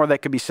so much more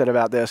that could be said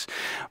about this,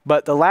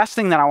 but the last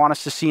thing that I want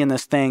us to see in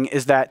this thing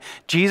is that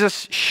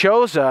Jesus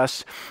shows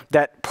us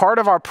that part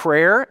of our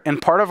prayer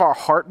and part of our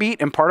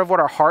heartbeat and part of what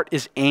our heart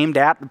is aimed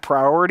at, the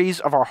priorities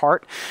of our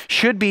heart,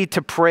 should be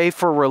to pray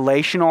for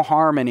relational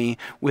harmony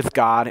with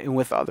God and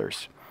with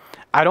others.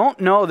 I don't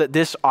know that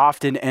this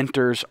often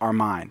enters our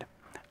mind.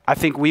 I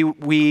think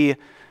we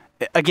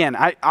again,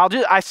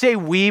 I say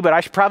we, but I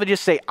should probably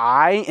just say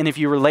I, and if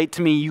you relate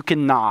to me, you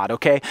can nod,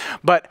 okay?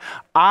 But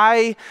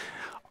I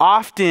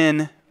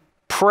often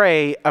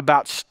pray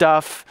about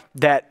stuff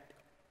that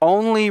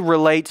only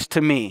relates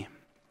to me.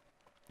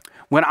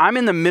 When I'm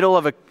in the middle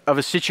of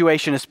a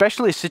situation,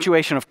 especially a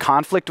situation of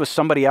conflict with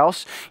somebody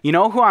else, you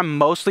know who I'm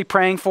mostly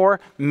praying for?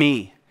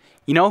 Me.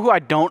 You know who I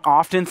don't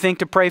often think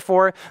to pray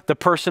for? The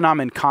person I'm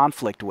in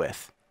conflict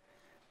with.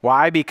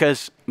 Why?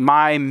 Because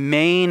my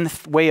main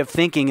way of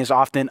thinking is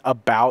often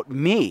about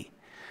me.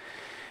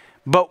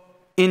 But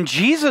in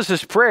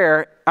Jesus's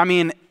prayer,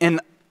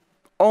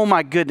 oh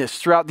my goodness,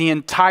 throughout the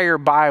entire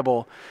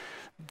Bible,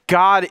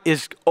 God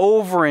is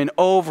over and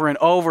over and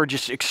over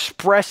just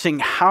expressing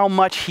how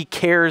much he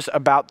cares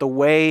about the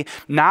way,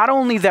 not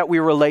only that we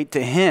relate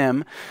to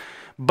him,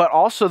 but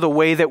also the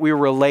way that we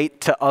relate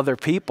to other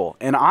people.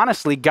 And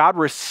honestly, God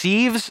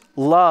receives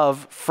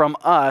love from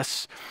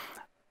us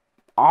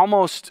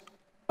almost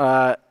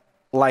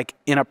like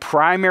in a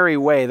primary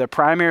way. The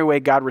primary way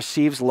God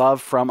receives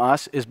love from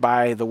us is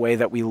by the way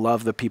that we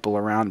love the people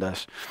around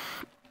us.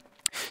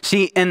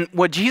 See, and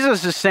what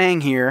Jesus is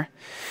saying here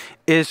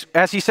is,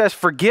 as he says,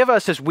 forgive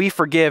us as we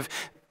forgive,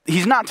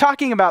 he's not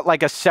talking about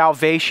like a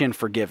salvation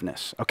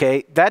forgiveness,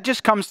 okay? That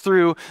just comes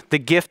through the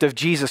gift of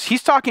Jesus.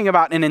 He's talking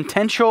about an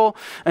intentional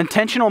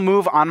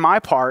move on my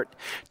part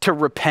to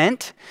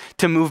repent,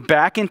 to move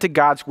back into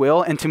God's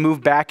will, and to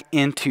move back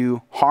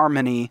into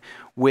harmony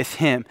with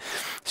him.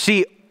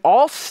 See,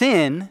 all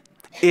sin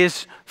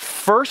is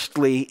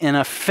firstly an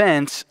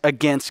offense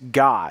against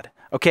God,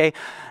 okay?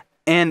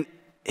 And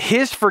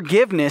his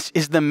forgiveness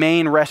is the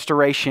main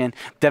restoration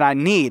that I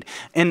need.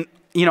 And,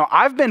 you know,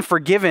 I've been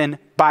forgiven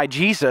by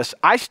Jesus.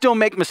 I still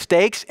make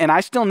mistakes, and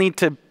I still need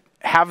to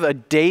have a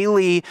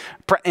daily,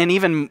 and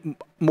even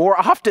more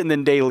often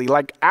than daily,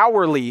 like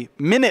hourly,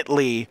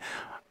 minutely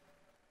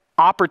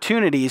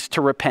opportunities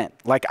to repent.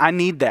 Like I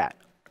need that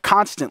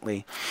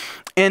constantly.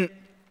 And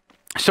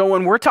so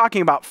when we're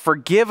talking about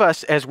forgive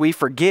us as we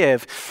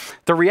forgive,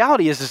 the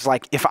reality is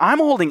like if I'm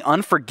holding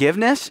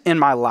unforgiveness in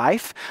my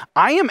life,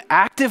 I am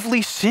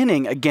actively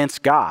sinning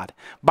against God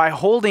by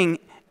holding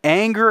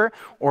anger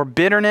or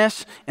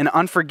bitterness and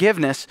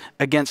unforgiveness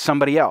against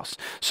somebody else.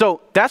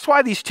 So that's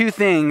why these two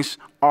things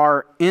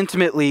are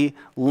intimately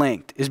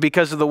linked, is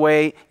because of the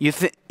way you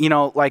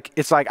know, like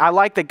it's like I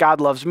like that God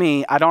loves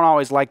me. I don't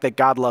always like that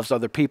God loves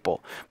other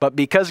people. But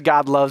because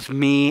God loves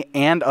me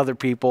and other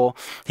people,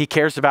 he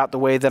cares about the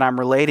way that I'm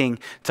relating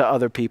to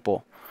other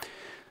people.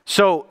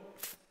 So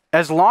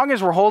as long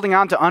as we're holding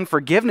on to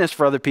unforgiveness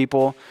for other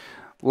people,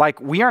 like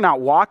we are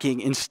not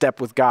walking in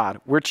step with God.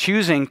 We're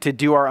choosing to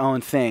do our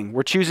own thing.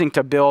 We're choosing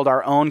to build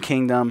our own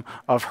kingdom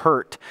of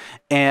hurt.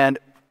 And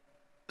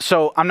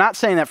so I'm not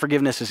saying that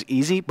forgiveness is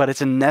easy, but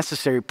it's a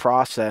necessary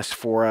process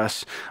for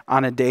us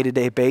on a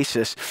day-to-day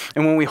basis.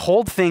 And when we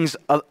hold things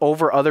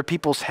over other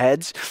people's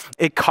heads,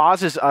 it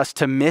causes us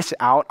to miss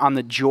out on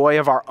the joy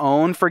of our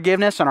own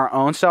forgiveness and our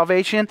own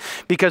salvation,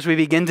 because we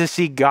begin to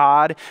see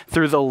God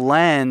through the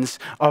lens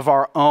of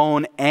our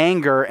own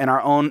anger and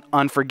our own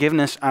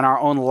unforgiveness and our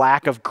own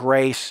lack of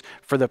grace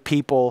for the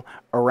people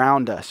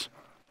around us.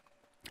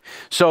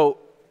 So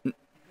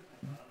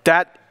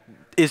that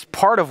is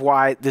part of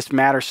why this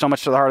matters so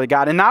much to the heart of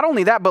God. And not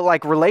only that, but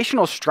like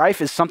relational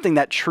strife is something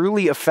that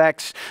truly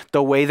affects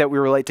the way that we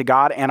relate to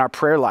God and our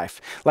prayer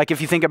life. Like if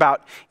you think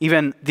about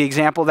even the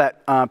example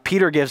that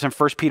Peter gives in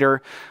 1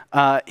 Peter,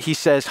 he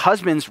says,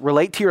 husbands,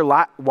 relate to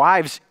your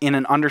wives in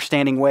an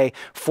understanding way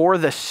for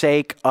the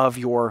sake of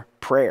your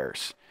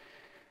prayers.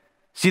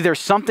 See, there's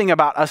something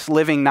about us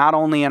living not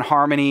only in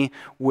harmony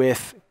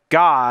with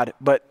God,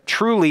 but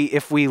truly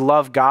if we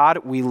love God,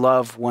 we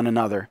love one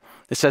another.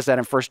 It says that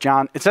in 1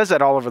 John. It says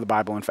that all over the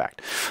Bible, in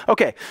fact.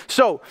 Okay,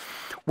 so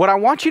what I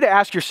want you to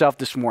ask yourself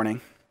this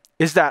morning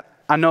is that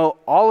I know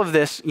all of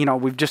this, you know,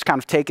 we've just kind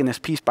of taken this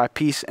piece by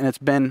piece, and it's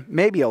been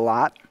maybe a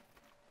lot.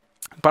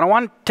 But I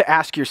want to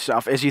ask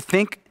yourself, as you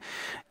think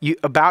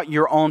about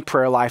your own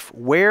prayer life,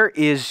 where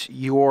is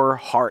your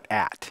heart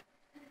at?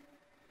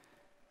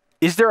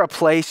 Is there a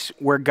place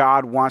where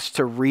God wants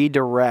to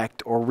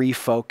redirect or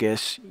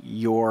refocus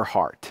your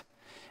heart?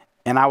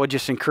 And I would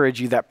just encourage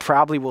you that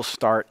probably will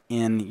start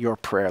in your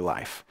prayer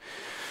life.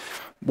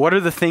 What are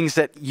the things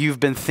that you've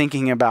been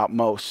thinking about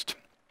most?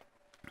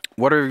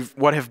 What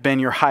have been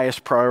your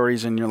highest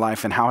priorities in your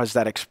life, and how has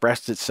that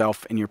expressed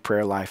itself in your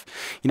prayer life?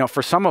 You know,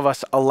 for some of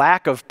us, a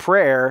lack of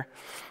prayer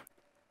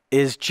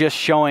is just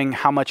showing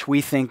how much we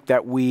think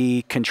that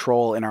we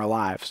control in our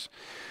lives.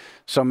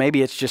 So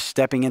maybe it's just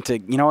stepping into,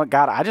 you know what,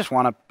 God, I just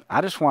want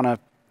to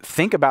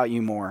think about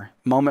you more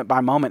moment by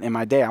moment in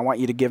my day. I want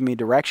you to give me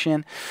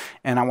direction,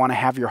 and I want to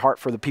have your heart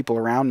for the people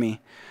around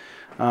me.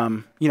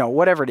 You know,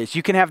 whatever it is,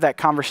 you can have that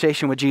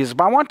conversation with Jesus.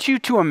 But I want you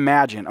to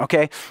imagine,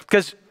 okay?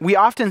 Because we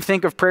often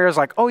think of prayer as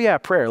like, oh yeah,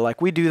 prayer.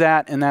 Like we do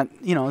that, and that,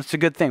 you know, it's a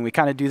good thing. We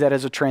kind of do that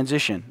as a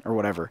transition or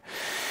whatever.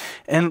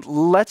 And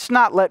let's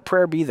not let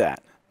prayer be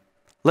that.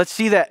 Let's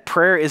see that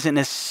prayer is an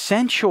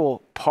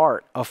essential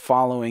part of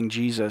following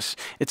Jesus.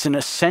 It's an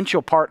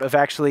essential part of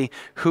actually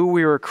who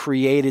we were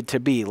created to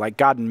be. Like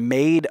God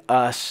made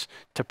us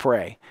to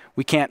pray.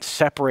 We can't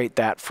separate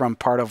that from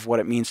part of what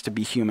it means to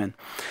be human.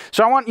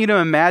 So I want you to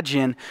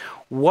imagine,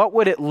 what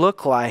would it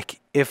look like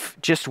if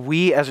just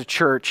we as a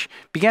church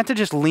began to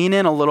just lean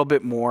in a little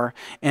bit more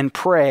and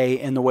pray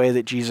in the way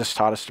that Jesus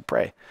taught us to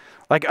pray?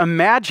 Like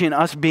imagine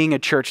us being a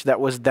church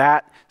that was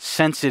that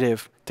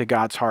sensitive to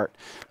God's heart.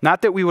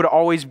 Not that we would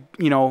always,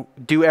 you know,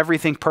 do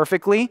everything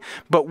perfectly,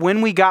 but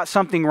when we got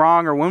something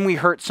wrong, or when we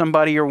hurt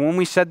somebody, or when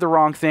we said the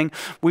wrong thing,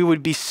 we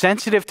would be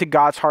sensitive to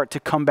God's heart to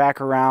come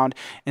back around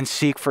and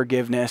seek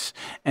forgiveness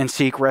and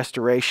seek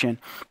restoration.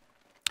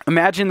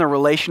 Imagine the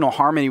relational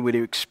harmony we'd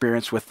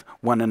experience with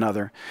one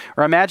another.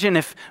 Or imagine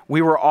if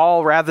we were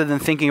all, rather than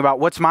thinking about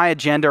what's my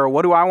agenda or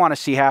what do I want to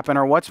see happen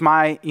or what's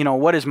my,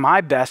 what is my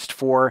best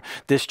for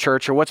this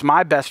church or what's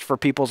my best for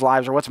people's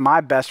lives or what's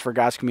my best for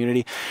God's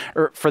community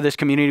or for this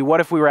community, what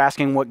if we were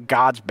asking what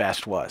God's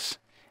best was?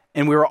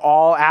 And we were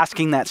all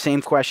asking that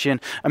same question.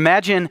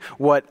 Imagine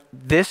what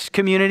this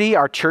community,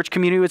 our church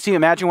community would see.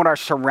 Imagine what our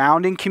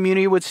surrounding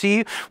community would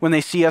see when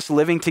they see us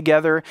living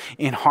together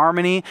in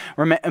harmony.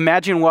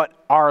 Imagine what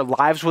our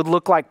lives would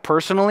look like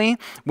personally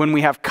when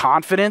we have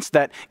confidence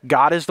that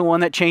God is the one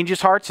that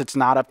changes hearts. It's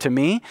not up to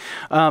me.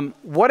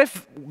 What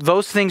if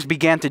those things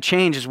began to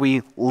change as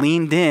we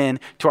leaned in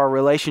to our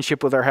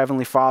relationship with our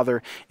Heavenly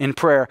Father in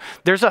prayer?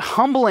 There's a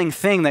humbling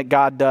thing that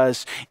God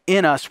does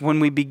in us when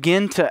we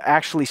begin to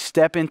actually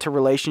step into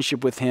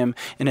relationship with Him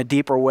in a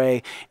deeper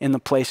way in the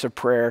place of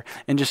prayer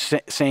and just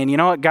saying, you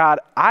know what, God,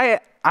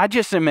 I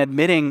just am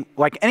admitting,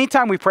 like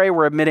anytime we pray,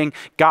 we're admitting,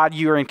 God,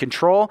 you're in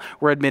control.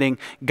 We're admitting,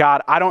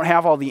 God, I don't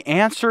have all the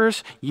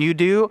answers. You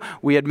do.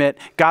 We admit,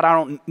 God,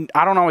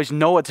 I don't always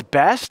know what's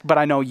best, but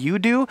I know you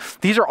do.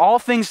 These are all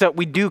things that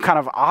we do kind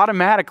of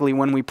automatically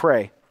when we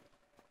pray.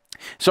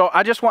 So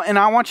I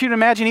want you to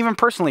imagine even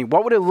personally,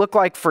 what would it look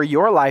like for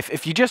your life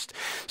if you just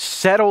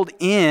settled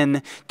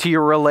in to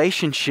your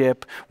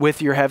relationship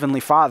with your Heavenly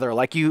Father?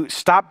 Like you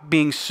stopped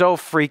being so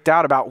freaked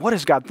out about what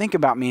does God think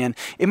about me? And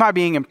am I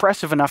being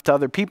impressive enough to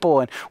other people?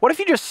 And what if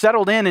you just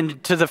settled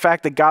into the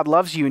fact that God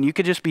loves you and you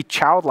could just be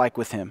childlike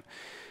with Him?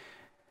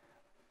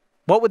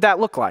 What would that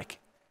look like?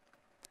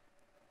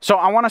 So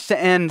I want us to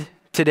end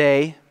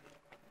today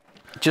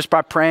just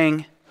by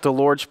praying the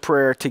Lord's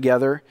Prayer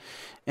together.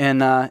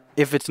 And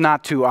if it's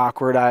not too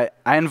awkward, I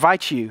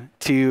invite you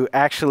to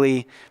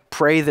actually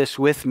pray this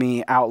with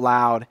me out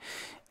loud,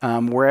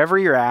 wherever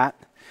you're at.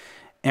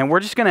 And we're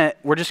just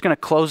gonna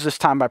close this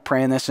time by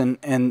praying this.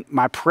 And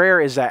my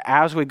prayer is that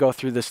as we go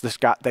through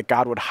that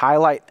God would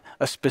highlight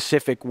a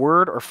specific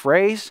word or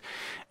phrase,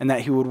 and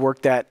that He would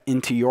work that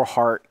into your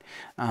heart.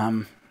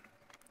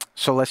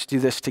 So let's do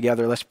this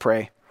together. Let's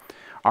pray.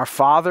 Our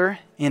Father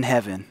in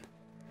heaven,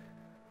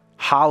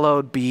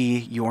 hallowed be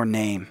your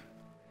name.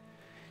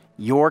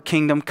 Your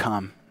kingdom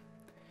come,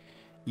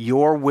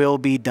 your will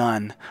be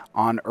done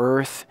on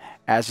earth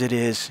as it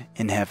is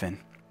in heaven.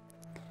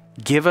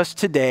 Give us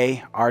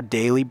today our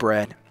daily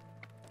bread,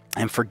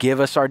 and forgive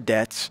us our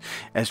debts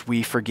as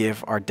we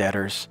forgive our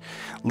debtors.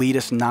 Lead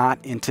us not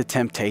into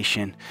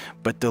temptation,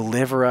 but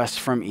deliver us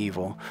from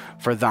evil.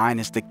 For thine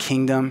is the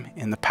kingdom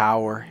and the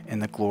power and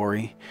the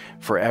glory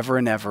forever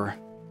and ever.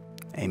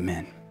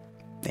 Amen.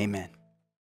 Amen.